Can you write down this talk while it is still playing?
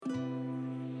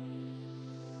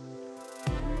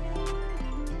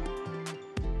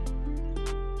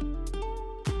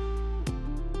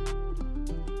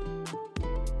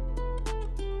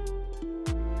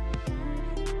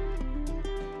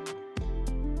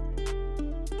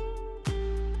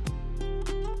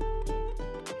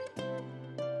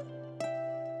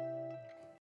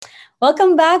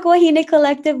Welcome back, Wahine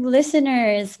Collective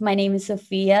listeners. My name is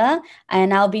Sophia,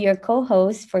 and I'll be your co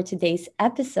host for today's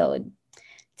episode.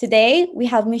 Today, we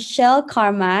have Michelle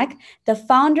Carmack, the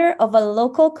founder of a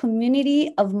local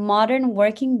community of modern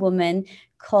working women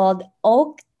called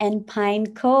Oak and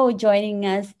Pine Co., joining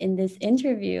us in this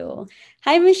interview.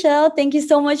 Hi, Michelle. Thank you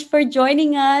so much for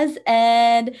joining us.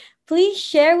 And please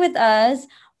share with us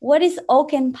what is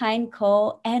Oak and Pine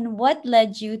Co. and what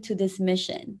led you to this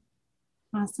mission.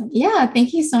 Awesome. Yeah,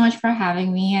 thank you so much for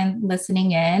having me and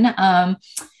listening in.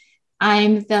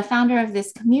 I'm the founder of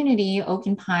this community, Oak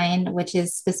and Pine, which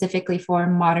is specifically for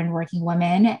modern working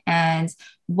women. And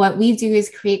what we do is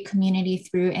create community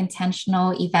through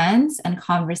intentional events and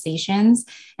conversations.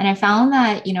 And I found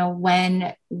that,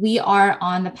 when we are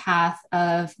on the path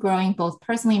of growing both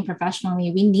personally and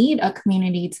professionally, we need a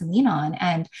community to lean on.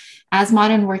 And as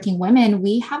modern working women,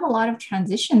 we have a lot of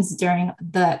transitions during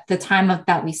the time of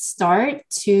that we start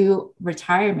to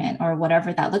retirement or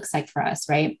whatever that looks like for us,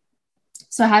 right?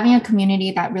 So having a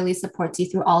community that really supports you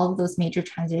through all of those major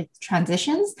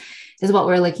transitions is what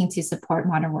we're looking to support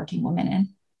modern working women in.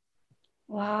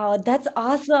 Wow, that's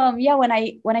awesome. Yeah, when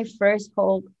I first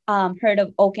heard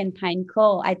of Oak and Pine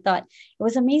Co., I thought it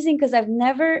was amazing because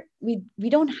we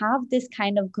don't have this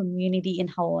kind of community in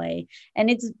Hawaii, and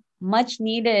it's much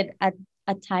needed at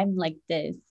a time like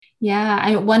this.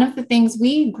 Yeah, one of the things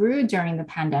we grew during the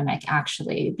pandemic,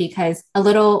 actually, because a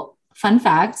little fun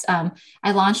fact,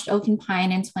 I launched Oak and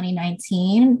Pine in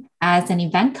 2019 as an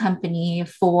event company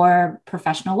for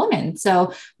professional women.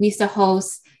 So we used to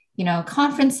host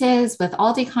conferences with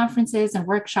all-day conferences and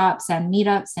workshops and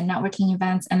meetups and networking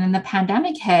events. And then the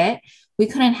pandemic hit, we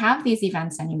couldn't have these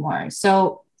events anymore.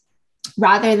 So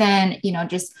rather than,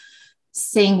 just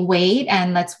saying wait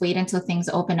and let's wait until things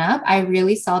open up, I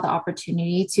really saw the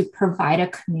opportunity to provide a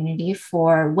community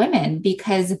for women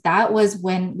because that was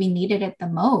when we needed it the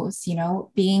most,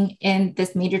 being in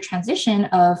this major transition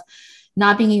of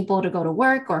not being able to go to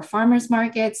work or farmers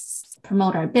markets,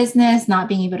 promote our business, not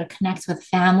being able to connect with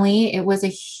family. It was a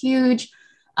huge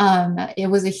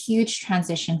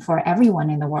transition for everyone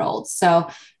in the world. So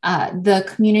the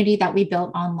community that we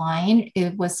built online,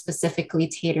 it was specifically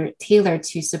tailored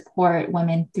to support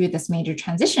women through this major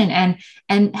transition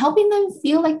and helping them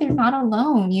feel like they're not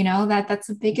alone. That's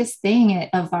the biggest thing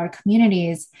of our community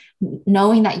is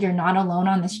knowing that you're not alone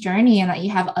on this journey and that you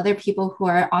have other people who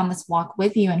are on this walk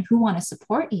with you and who want to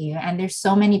support you. And there's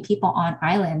so many people on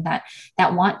island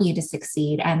that want you to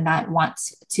succeed and that want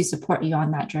to support you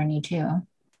on that journey too.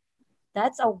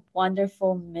 That's a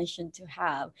wonderful mission to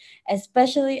have,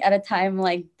 especially at a time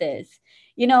like this.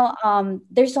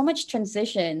 There's so much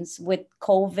transitions with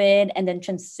COVID and then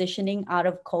transitioning out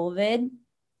of COVID.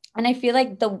 And I feel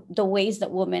like the ways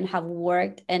that women have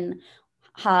worked and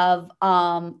have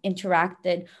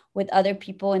interacted with other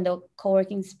people in the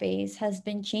co-working space has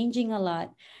been changing a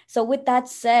lot. So with that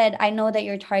said, I know that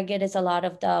your target is a lot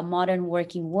of the modern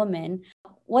working woman.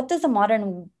 What does a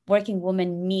modern working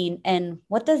woman mean, and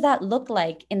what does that look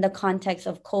like in the context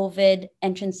of COVID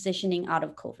and transitioning out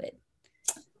of COVID?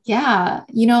 Yeah,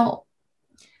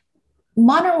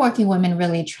 modern working women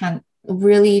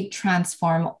really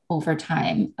transform over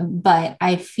time, but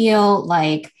I feel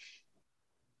like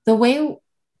the way,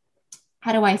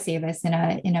 how do I say this in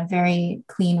a very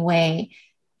clean way?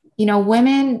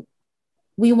 Women,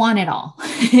 we want it all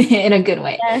in a good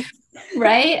way. Yes.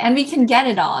 Right. And we can get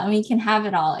it all and we can have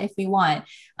it all if we want.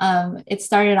 It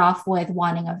started off with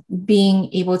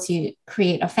being able to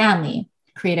create a family,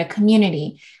 create a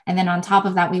community. And then on top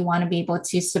of that, we want to be able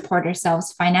to support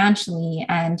ourselves financially.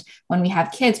 And when we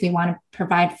have kids, we want to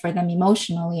provide for them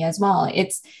emotionally as well.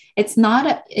 It's not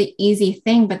an easy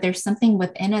thing, but there's something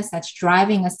within us that's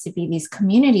driving us to be these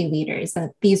community leaders,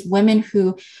 that these women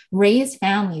who raise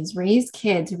families, raise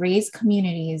kids, raise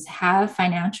communities, have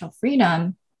financial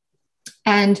freedom.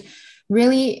 And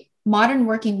really, modern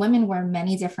working women wear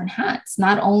many different hats.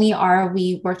 Not only are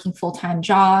we working full-time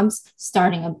jobs,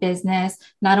 starting a business,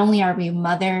 not only are we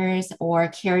mothers or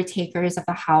caretakers of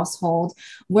the household,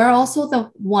 we're also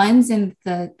the ones in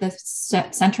the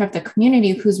center of the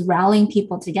community who's rallying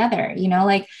people together.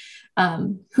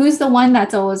 Who's the one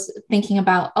that's always thinking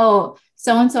about, oh,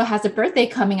 so-and-so has a birthday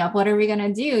coming up. What are we going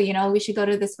to do? We should go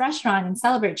to this restaurant and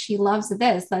celebrate. She loves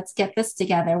this. Let's get this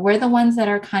together. We're the ones that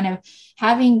are kind of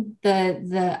having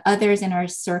the others in our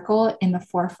circle in the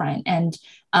forefront. And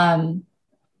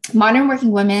modern working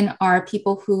women are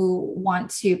people who want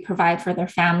to provide for their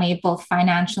family, both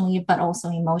financially, but also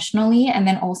emotionally, and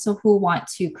then also who want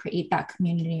to create that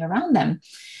community around them.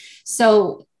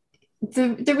 So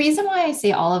the reason why I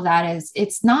say all of that is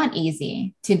it's not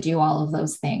easy to do all of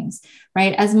those things,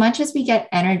 right? As much as we get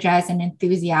energized and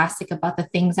enthusiastic about the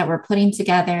things that we're putting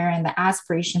together and the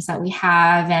aspirations that we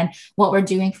have and what we're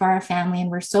doing for our family, and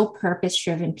we're so purpose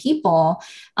driven people,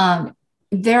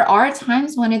 there are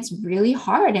times when it's really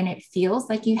hard and it feels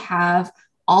like you have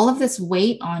all of this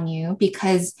weight on you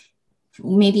because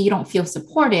maybe you don't feel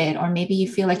supported, or maybe you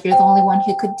feel like you're the only one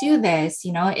who could do this.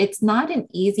 It's not an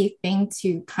easy thing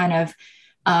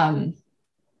um,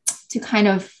 to kind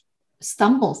of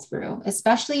stumble through,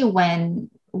 especially when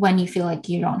you feel like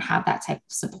you don't have that type of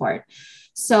support.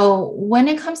 So when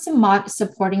it comes to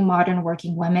supporting modern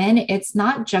working women, it's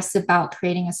not just about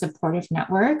creating a supportive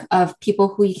network of people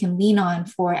who you can lean on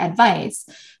for advice,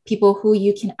 people who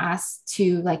you can ask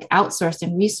to like outsource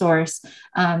and resource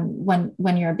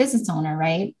when you're a business owner,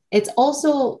 right? It's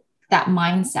also that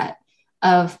mindset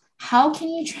of how can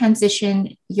you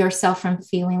transition yourself from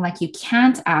feeling like you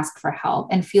can't ask for help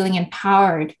and feeling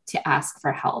empowered to ask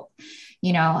for help.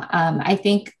 I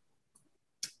think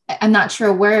I'm not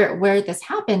sure where this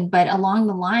happened, but along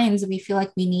the lines, we feel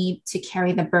like we need to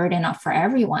carry the burden up for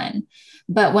everyone.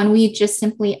 But when we just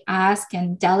simply ask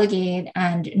and delegate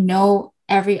and know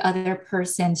every other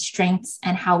person's strengths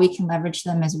and how we can leverage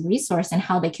them as a resource and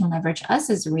how they can leverage us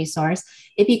as a resource,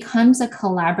 it becomes a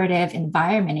collaborative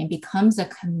environment. It becomes a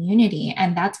community.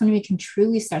 And that's when we can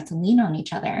truly start to lean on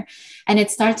each other. And it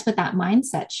starts with that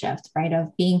mindset shift, right?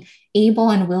 Of being able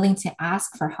and willing to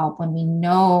ask for help when we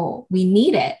know we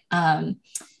need it.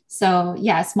 So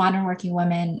yes, modern working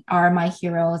women are my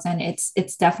heroes, and it's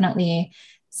definitely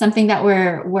something that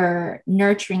we're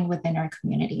nurturing within our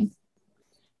community.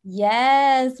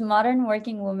 Yes, modern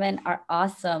working women are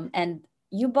awesome. And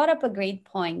you brought up a great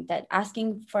point that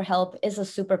asking for help is a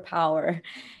superpower.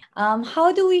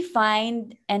 How do we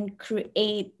find and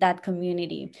create that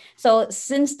community? So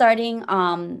since starting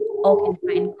Oak and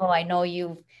Pine Co, I know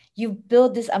you've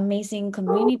built this amazing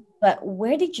community, but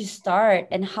where did you start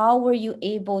and how were you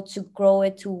able to grow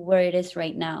it to where it is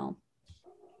right now?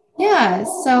 Yeah,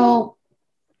 so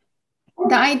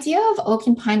the idea of Oak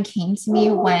and Pine came to me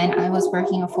when I was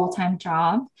working a full-time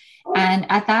job. And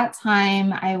at that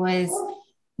time, I was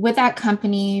with that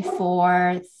company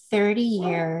for 30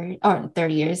 years, or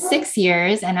 30 years, 6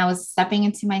 years, and I was stepping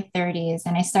into my 30s.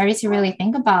 And I started to really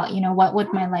think about, what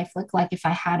would my life look like if I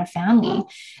had a family?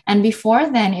 And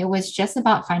before then, it was just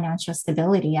about financial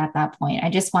stability at that point. I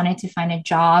just wanted to find a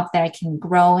job that I can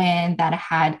grow in, that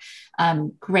had a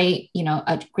great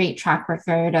track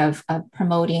record of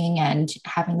promoting and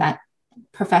having that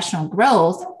professional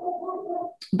growth.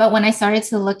 But when I started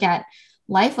to look at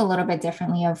life a little bit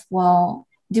differently of, well,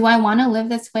 do I want to live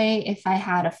this way if I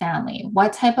had a family?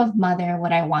 What type of mother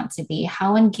would I want to be?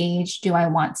 How engaged do I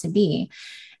want to be?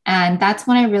 And that's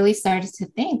when I really started to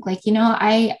think like,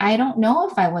 I don't know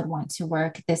if I would want to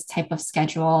work this type of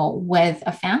schedule with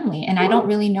a family. And I don't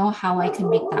really know how I can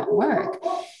make that work.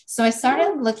 So I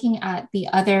started looking at the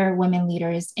other women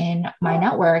leaders in my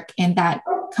network in that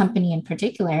company in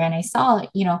particular. And I saw,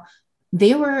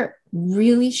 they were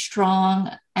really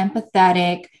strong,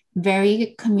 empathetic,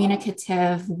 very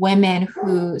communicative women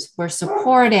who were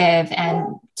supportive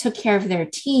and took care of their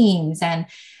teams. And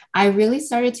I really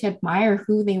started to admire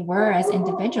who they were as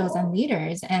individuals and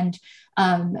leaders. And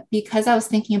because I was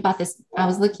thinking about this, I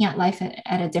was looking at life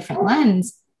at a different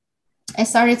lens. I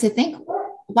started to think,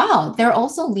 wow, they're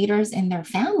also leaders in their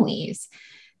families.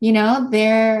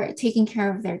 They're taking care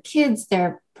of their kids,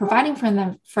 they're providing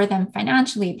for them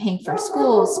financially, paying for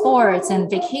school, sports, and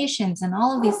vacations, and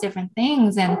all of these different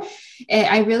things. And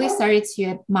I really started to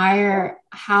admire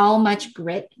how much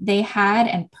grit they had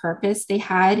and purpose they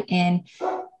had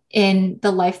in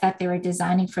the life that they were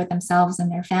designing for themselves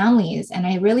and their families. And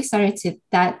I really started to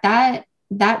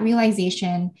that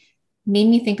realization made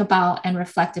me think about and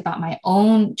reflect about my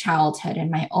own childhood and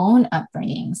my own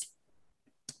upbringings.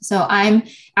 So I'm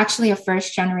actually a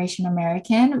first generation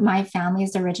American. My family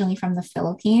is originally from the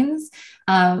Philippines.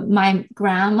 My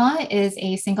grandma is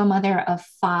a single mother of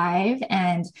five,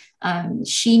 and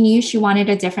she knew she wanted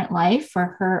a different life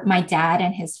for my dad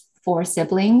and his four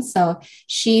siblings. So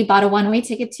she bought a one-way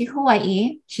ticket to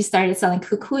Hawaii. She started selling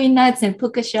kukui nuts and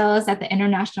puka shells at the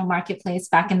international marketplace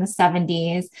back in the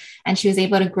 70s. And she was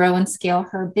able to grow and scale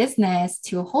her business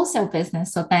to a wholesale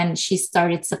business. So then she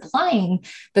started supplying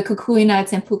the kukui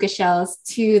nuts and puka shells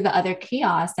to the other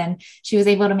kiosks. And she was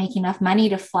able to make enough money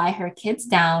to fly her kids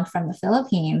down from the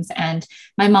Philippines. And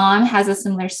my mom has a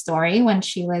similar story. When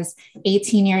she was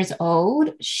 18 years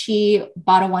old, she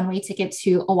bought a one-way ticket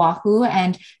to Oahu,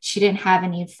 and she didn't have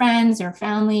any friends or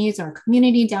families or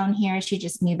community down here. She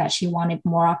just knew that she wanted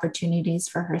more opportunities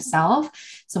for herself.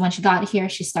 So when she got here,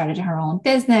 she started her own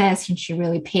business and she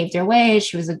really paved her way.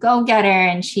 She was a go-getter,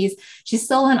 and she's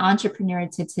still an entrepreneur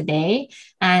to today.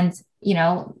 And you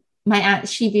know, my aunt,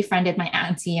 she befriended my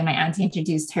auntie, and my auntie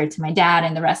introduced her to my dad,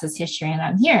 and the rest is history. And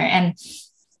I'm here. And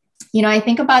I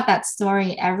think about that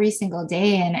story every single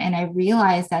day, and I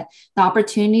realize that the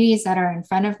opportunities that are in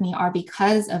front of me are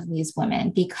because of these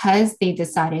women, because they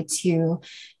decided to,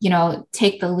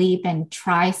 take the leap and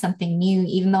try something new,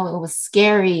 even though it was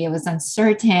scary, it was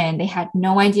uncertain. They had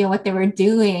no idea what they were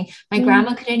doing. My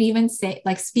grandma couldn't even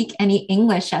speak any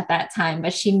English at that time,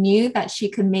 but she knew that she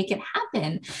could make it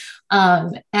happen.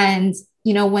 And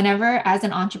whenever, as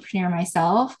an entrepreneur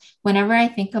myself, whenever I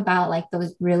think about like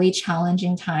those really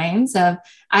challenging times of,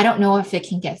 I don't know if it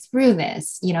can get through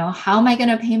this, how am I going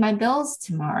to pay my bills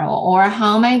tomorrow? Or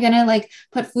how am I going to like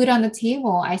put food on the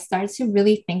table? I start to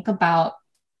really think about,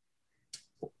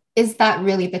 is that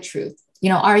really the truth?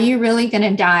 Are you really going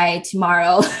to die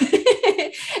tomorrow?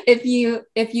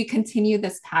 if you continue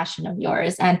this passion of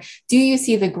yours, and do you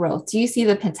see the growth? Do you see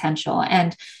the potential?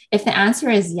 And if the answer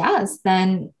is yes,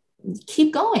 then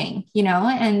keep going,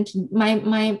 and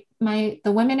the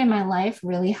women in my life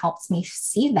really helped me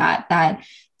see that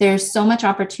there's so much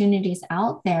opportunities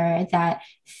out there, that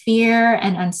fear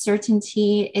and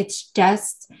uncertainty, it's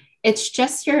just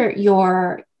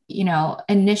your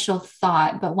initial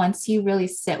thought. But once you really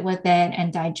sit with it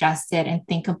and digest it and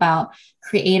think about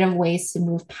creative ways to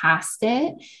move past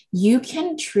it, you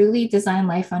can truly design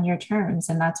life on your terms.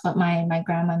 And that's what my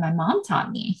grandma and my mom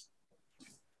taught me.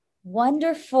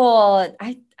 Wonderful.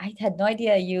 I had no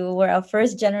idea you were a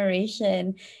first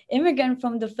generation immigrant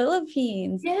from the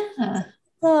Philippines. Yeah.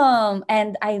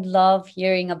 And I love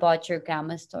hearing about your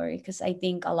grandma's story, because I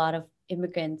think a lot of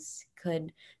immigrants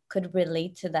could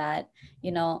relate to that.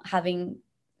 Having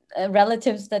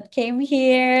relatives that came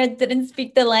here, didn't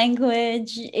speak the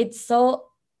language. It's so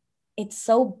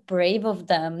brave of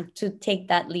them to take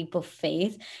that leap of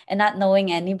faith and not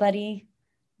knowing anybody.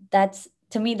 That's,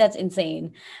 to me, that's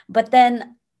insane. But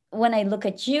then when I look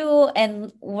at you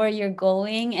and where you're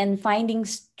going and finding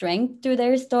strength through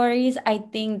their stories, I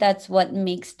think that's what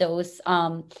makes those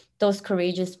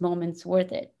courageous moments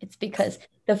worth it. It's because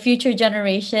the future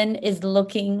generation is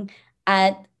looking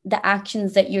at the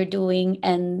actions that you're doing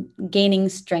and gaining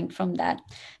strength from that.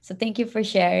 So thank you for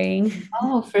sharing.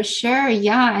 Oh, for sure.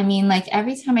 Yeah. I mean, like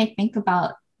every time I think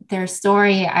about their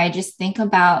story, I just think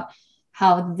about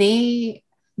how they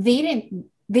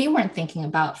weren't thinking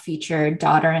about future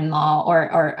daughter-in-law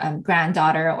or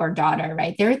granddaughter or daughter,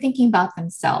 right? They were thinking about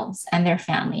themselves and their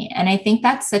family. And I think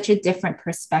that's such a different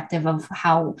perspective of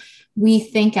how we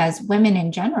think as women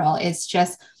in general. It's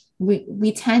just,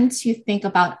 we tend to think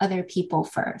about other people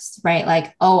first, right?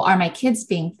 Like, oh, are my kids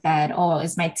being fed? Oh,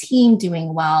 is my team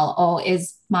doing well? Oh,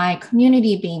 is my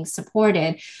community being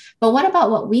supported? But what about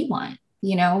what we want?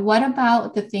 What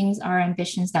about the things, our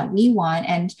ambitions that we want?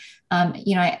 And,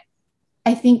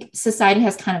 I think society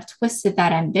has kind of twisted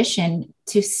that ambition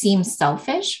to seem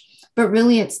selfish, but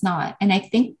really it's not. And I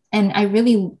think, and I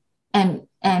really am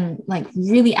like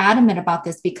really adamant about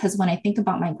this, because when I think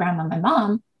about my grandma, my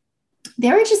mom,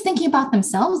 they were just thinking about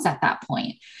themselves at that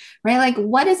point, right? Like,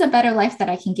 what is a better life that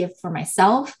I can give for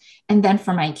myself and then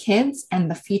for my kids and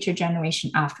the future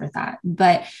generation after that?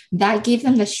 But that gave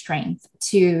them the strength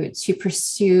to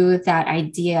pursue that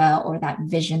idea or that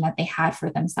vision that they had for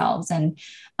themselves. And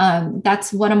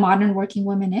that's what a modern working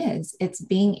woman is. It's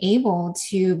being able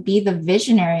to be the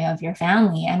visionary of your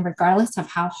family. And regardless of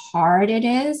how hard it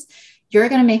is, you're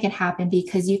going to make it happen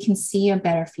because you can see a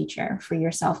better future for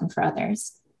yourself and for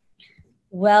others.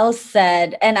 Well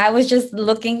said. And I was just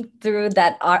looking through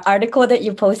that article that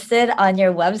you posted on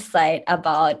your website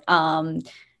about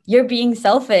you're being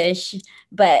selfish,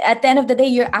 but at the end of the day,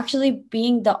 you're actually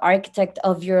being the architect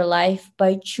of your life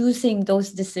by choosing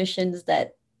those decisions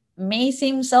that may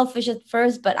seem selfish at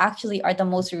first, but actually are the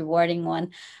most rewarding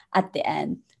one at the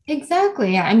end.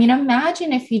 Exactly. I mean,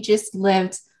 imagine if you just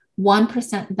lived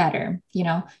 1% better.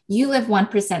 You live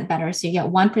 1% better, so you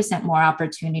get 1% more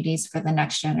opportunities for the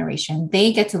next generation.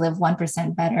 They get to live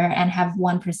 1% better and have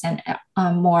 1%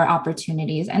 more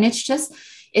opportunities. And it's just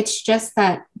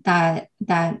that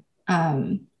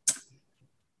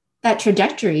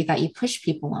trajectory that you push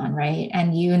people on, right?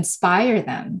 And you inspire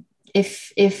them.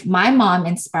 If my mom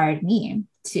inspired me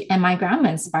to, and my grandma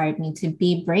inspired me to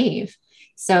be brave.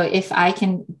 So if I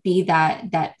can be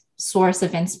that source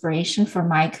of inspiration for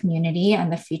my community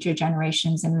and the future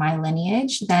generations in my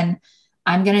lineage, then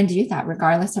I'm going to do that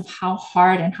regardless of how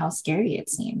hard and how scary it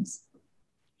seems.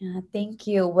 Thank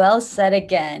you. Well said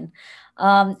again.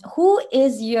 Who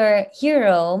is your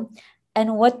hero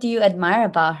and what do you admire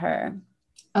about her?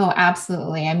 Oh,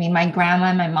 absolutely. I mean, my grandma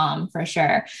and my mom for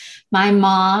sure. My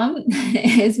mom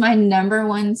is my number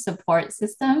one support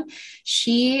system.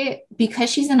 Because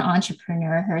she's an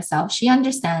entrepreneur herself, she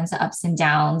understands the ups and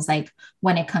downs, like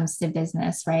when it comes to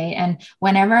business, right? And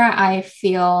whenever I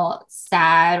feel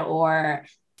sad or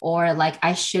like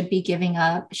I should be giving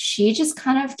up, she just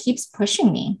kind of keeps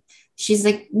pushing me. She's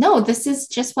like, no, this is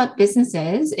just what business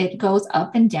is. It goes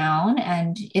up and down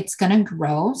and it's going to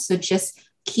grow. So just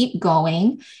keep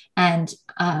going. And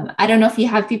I don't know if you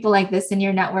have people like this in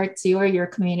your network too or your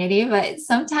community, but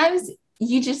sometimes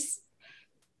you just,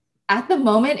 at the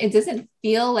moment, it doesn't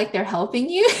feel like they're helping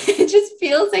you. It just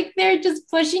feels like they're just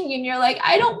pushing you and you're like,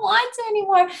 I don't want to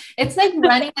anymore. It's like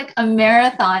running like a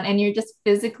marathon and you're just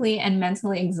physically and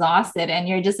mentally exhausted. And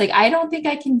you're just like, I don't think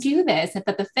I can do this.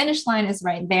 But the finish line is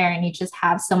right there. And you just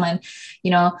have someone,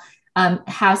 you know,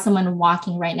 have someone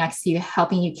walking right next to you,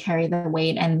 helping you carry the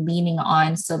weight and leaning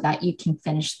on so that you can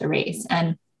finish the race.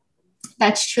 And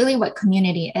that's truly what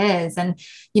community is. And,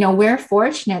 we're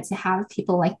fortunate to have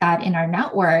people like that in our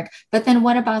network. But then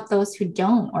what about those who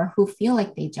don't or who feel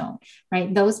like they don't,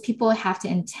 right? Those people have to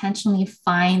intentionally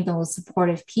find those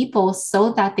supportive people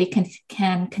so that they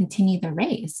can continue the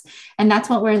race. And that's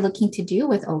what we're looking to do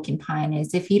with Oak and Pine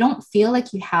is if you don't feel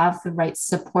like you have the right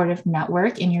supportive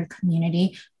network in your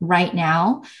community right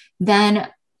now, then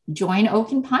join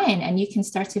Oak and Pine and you can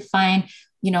start to find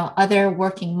other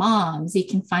working moms, you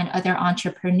can find other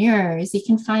entrepreneurs, you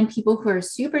can find people who are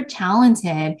super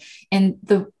talented in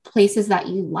the places that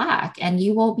you lack, and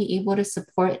you will be able to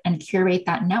support and curate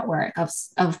that network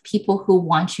of people who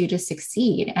want you to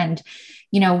succeed. And,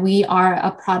 we are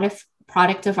a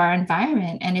product of our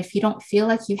environment. And if you don't feel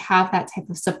like you have that type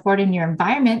of support in your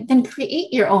environment, then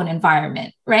create your own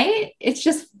environment, right? It's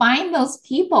just find those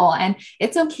people. And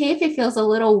it's okay if it feels a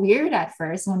little weird at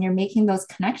first when you're making those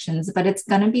connections, but it's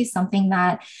going to be something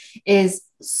that is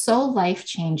so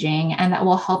life-changing and that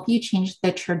will help you change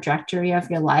the trajectory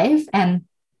of your life. And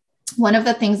one of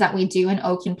the things that we do in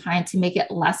Oak and Pine to make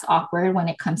it less awkward when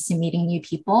it comes to meeting new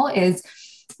people is,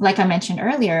 like I mentioned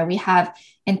earlier, we have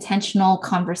intentional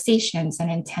conversations and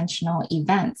intentional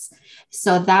events.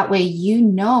 So that way,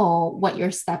 what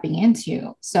you're stepping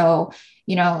into. So,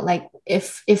 like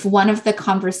if one of the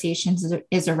conversations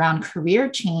is around career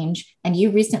change and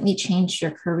you recently changed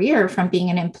your career from being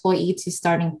an employee to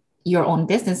starting your own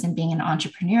business and being an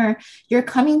entrepreneur, you're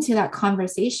coming to that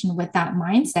conversation with that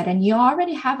mindset and you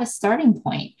already have a starting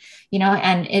point,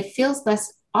 and it feels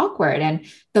less awkward. And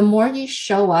the more you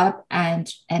show up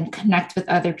and connect with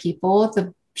other people,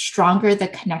 the stronger the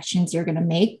connections you're going to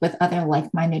make with other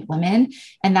like-minded women.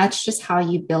 And that's just how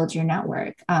you build your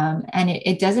network. And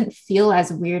it doesn't feel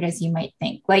as weird as you might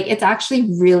think. Like it's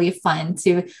actually really fun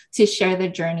to share the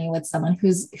journey with someone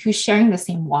who's sharing the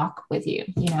same walk with you.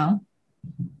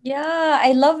 Yeah,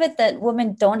 I love it that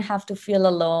women don't have to feel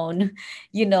alone,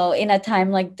 in a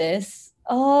time like this.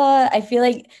 Oh, I feel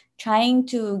like trying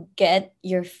to get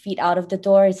your feet out of the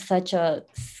door is such a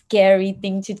scary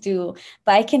thing to do.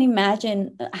 But I can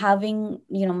imagine having,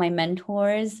 my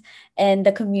mentors and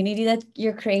the community that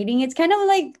you're creating. It's kind of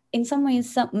like, in some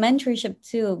ways, some mentorship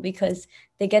too, because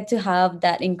they get to have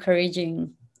that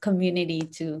encouraging community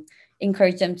to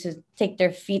encourage them to take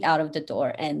their feet out of the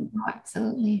door. And Oh,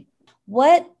 absolutely.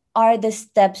 what are the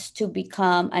steps to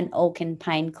become an Oak and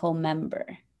Pine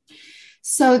co-member?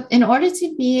 So, in order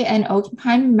to be an Oak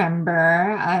Pine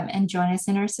member and join us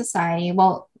in our society,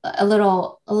 well, a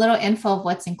little info of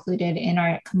what's included in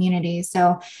our community.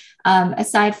 So,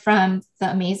 aside from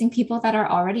the amazing people that are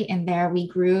already in there, we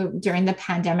grew during the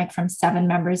pandemic from 7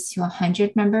 members to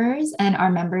 100 members, and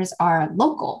our members are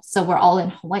local. So, we're all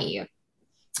in Hawaii.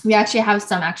 We actually have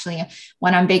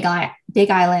one on Big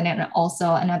Island and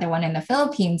also another one in the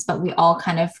Philippines, but we all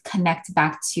kind of connect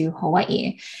back to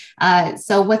Hawaii.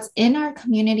 So what's in our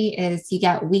community is you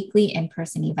get weekly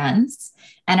in-person events,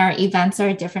 and our events are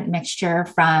a different mixture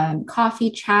from coffee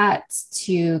chats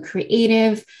to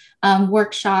creative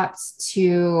workshops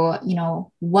to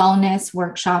wellness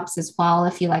workshops as well.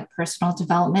 If you like personal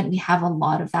development, we have a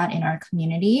lot of that in our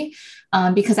community,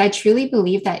 because I truly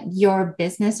believe that your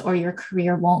business or your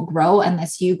career won't grow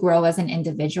unless you grow as an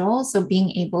individual. So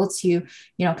being able to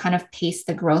kind of pace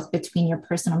the growth between your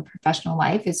personal and professional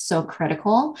life is so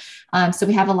critical. So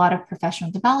we have a lot of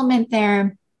professional development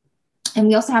there. And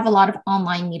we also have a lot of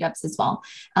online meetups as well.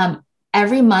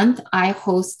 Every month, I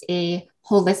host a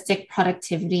holistic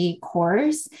productivity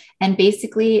course. And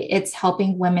basically, it's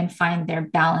helping women find their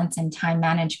balance in time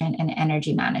management and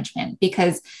energy management.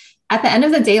 Because at the end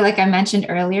of the day, like I mentioned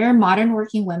earlier, modern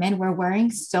working women, we're wearing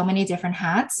so many different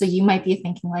hats. So you might be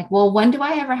thinking, like, well, when do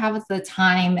I ever have the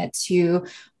time to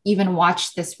even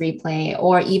watch this replay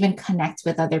or even connect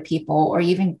with other people or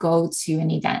even go to an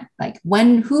event? Like,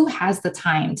 who has the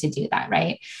time to do that?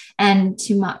 Right. And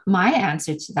my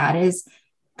answer to that is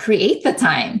create the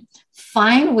time.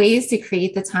 Find ways to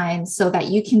create the time so that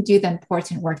you can do the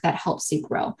important work that helps you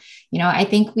grow. I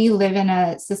think we live in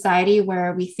a society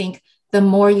where we think the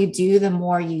more you do, the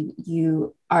more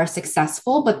you are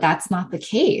successful, but that's not the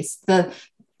case.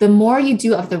 The more you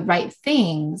do of the right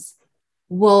things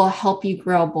will help you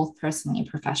grow both personally and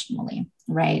professionally,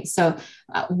 right? So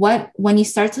when you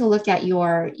start to look at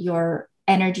your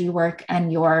energy work and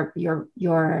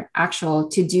your actual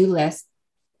to-do list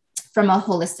from a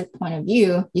holistic point of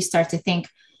view, you start to think,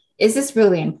 is this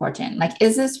really important? Like,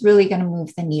 is this really going to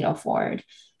move the needle forward?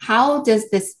 How does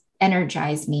this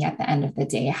energize me at the end of the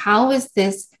day? How is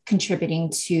this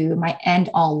contributing to my end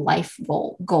all life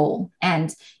goal?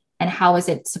 And how is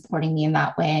it supporting me in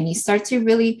that way? And you start to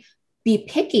really be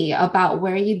picky about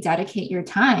where you dedicate your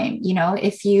time.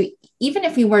 Even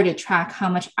if we were to track how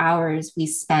much hours we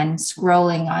spend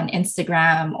scrolling on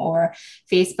Instagram or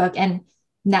Facebook, and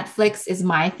Netflix is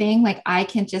my thing. Like, I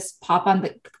can just pop on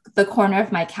the corner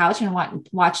of my couch and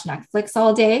watch Netflix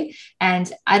all day.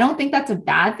 And I don't think that's a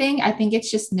bad thing. I think it's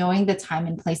just knowing the time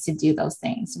and place to do those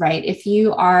things, right? If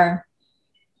you're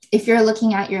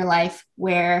looking at your life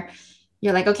where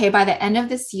you're like, okay, by the end of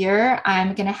this year,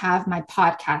 I'm going to have my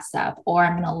podcast up or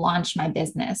I'm going to launch my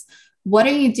business. What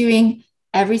are you doing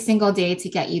every single day to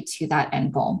get you to that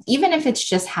end goal? Even if it's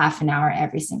just half an hour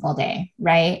every single day,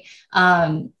 right?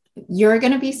 You're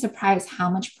going to be surprised how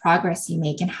much progress you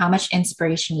make and how much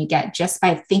inspiration you get just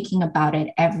by thinking about it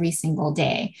every single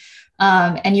day.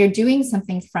 And you're doing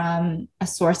something from a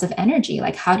source of energy.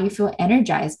 Like, how do you feel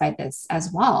energized by this as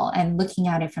well? And looking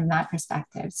at it from that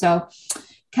perspective. So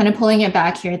kind of pulling it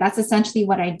back here, that's essentially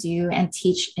what I do and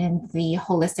teach in the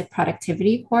holistic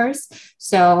productivity course.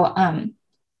 So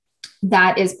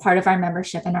that is part of our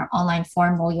membership in our online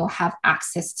forum, where you'll have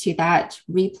access to that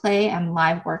replay and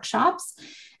live workshops.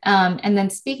 And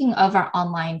then speaking of our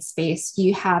online space,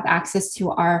 you have access to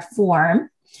our forum,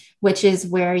 which is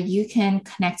where you can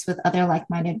connect with other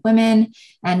like-minded women.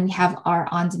 And we have our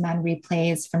on-demand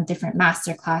replays from different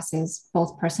master classes,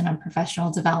 both personal and professional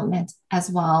development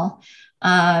as well.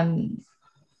 And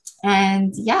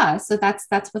yeah, so that's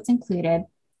what's included.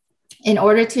 In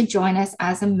order to join us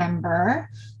as a member,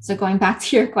 so going back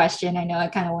to your question, I know I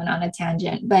kind of went on a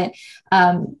tangent, but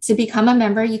to become a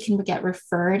member, you can get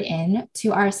referred in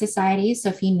to our society. So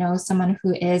if you know someone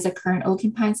who is a current Oak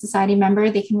and Pine Society member,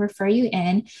 they can refer you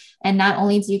in. And not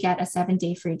only do you get a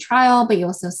 7-day free trial, but you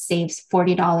also save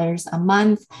 $40 a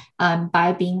month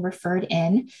by being referred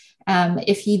in.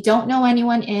 If you don't know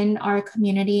anyone in our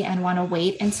community and want to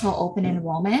wait until open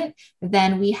enrollment,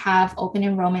 then we have open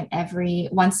enrollment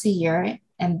once a year.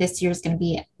 And this year is going to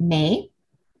be May.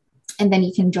 And then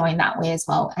you can join that way as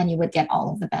well. And you would get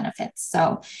all of the benefits.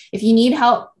 So if you need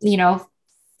help,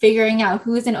 figuring out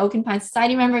who is an Oak and Pine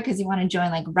Society member because you want to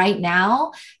join like right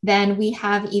now, then we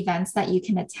have events that you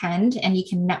can attend and you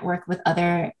can network with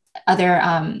other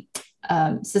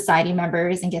society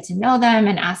members and get to know them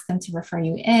and ask them to refer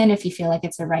you in if you feel like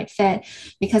it's a right fit.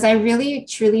 Because I really,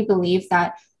 truly believe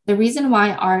that the reason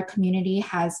why our community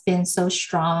has been so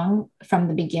strong from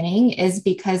the beginning is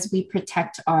because we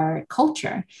protect our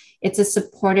culture. It's a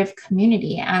supportive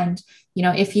community. And,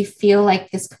 if you feel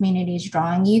like this community is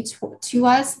drawing you to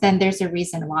us, then there's a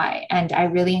reason why. And I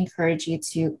really encourage you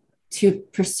to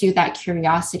pursue that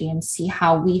curiosity and see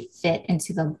how we fit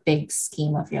into the big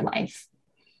scheme of your life.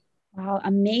 Wow,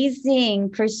 amazing.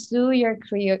 Pursue your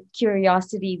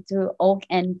curiosity through Oak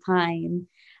and Pine.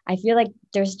 I feel like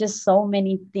there's just so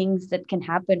many things that can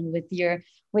happen with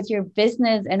your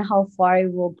business and how far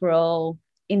it will grow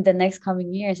in the next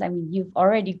coming years. I mean, you've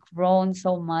already grown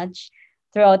so much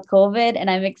throughout COVID, and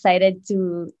I'm excited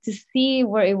to see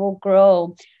where it will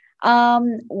grow.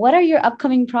 What are your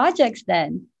upcoming projects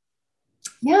then?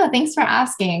 Yeah, thanks for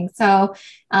asking. So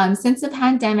since the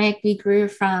pandemic, we grew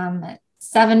from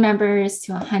 7 members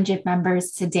to 100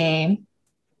 members today.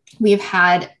 We've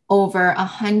had over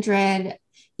 100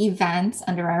 events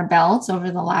under our belts over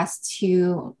the last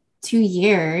two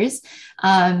years.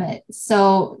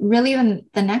 So really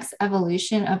the next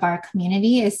evolution of our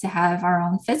community is to have our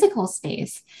own physical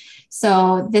space.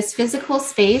 So this physical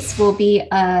space will be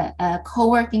a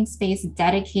co-working space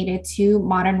dedicated to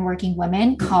modern working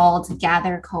women called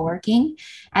Gather Co-working.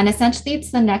 And essentially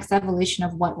it's the next evolution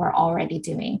of what we're already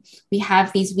doing. We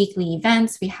have these weekly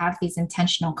events, we have these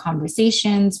intentional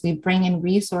conversations, we bring in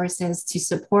resources to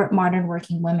support modern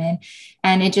working women.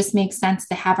 And it just makes sense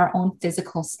to have our own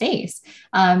physical space.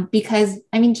 Because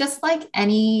I mean, just like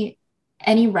any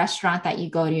restaurant that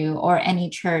you go to or any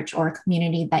church or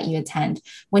community that you attend,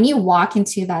 when you walk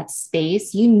into that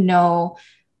space, you know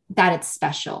that it's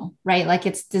special, right? Like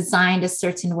it's designed a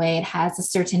certain way, it has a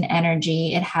certain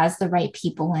energy, it has the right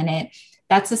people in it.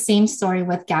 That's the same story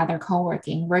with Gather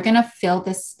Co-working. We're going to fill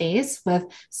this space with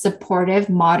supportive,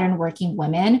 modern working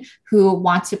women who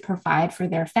want to provide for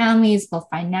their families, both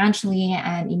financially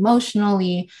and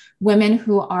emotionally, women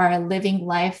who are living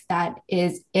life that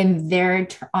is in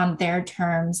on their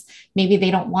terms. Maybe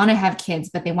they don't want to have kids,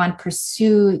 but they want to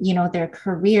pursue, their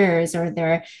careers or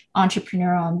their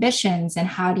entrepreneurial ambitions. And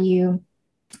how do you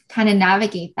kind of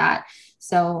navigate that?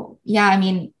 So, yeah, I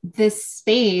mean, this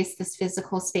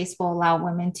physical space will allow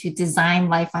women to design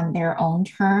life on their own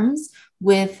terms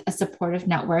with a supportive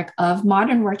network of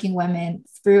modern working women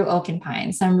through Oak and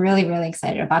Pine. So I'm really, really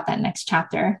excited about that next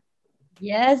chapter.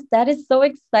 Yes, that is so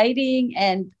exciting.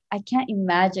 And I can't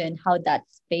imagine how that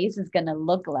space is going to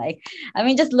look like. I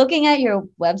mean, just looking at your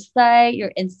website,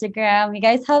 your Instagram, you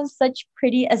guys have such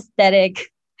pretty aesthetic.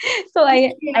 So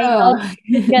I know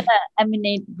it's going Oh. to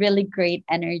emanate really great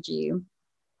energy.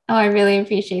 Oh, I really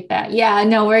appreciate that. Yeah,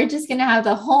 no, we're just gonna have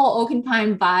the whole Oak and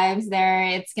Pine vibes there.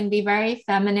 It's gonna be very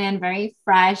feminine, very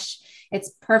fresh.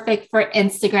 It's perfect for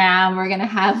Instagram. We're gonna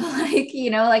have like,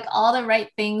 like all the right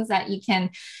things that you can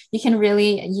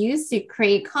really use to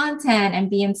create content and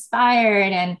be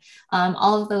inspired and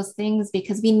all of those things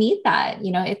because we need that.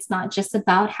 It's not just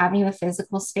about having a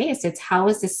physical space. It's how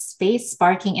is this space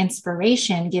sparking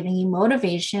inspiration, giving you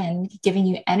motivation, giving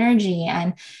you energy,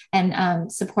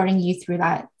 and supporting you through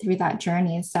that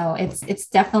journey. So it's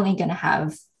definitely going to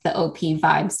have the OP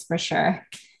vibes for sure.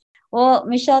 Well,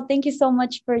 Michelle, thank you so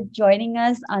much for joining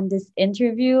us on this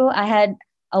interview. I had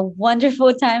a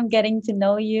wonderful time getting to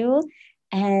know you,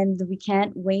 and we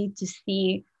can't wait to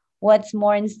see what's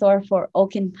more in store for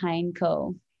Oak and Pine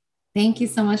Co. Thank you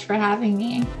so much for having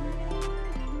me.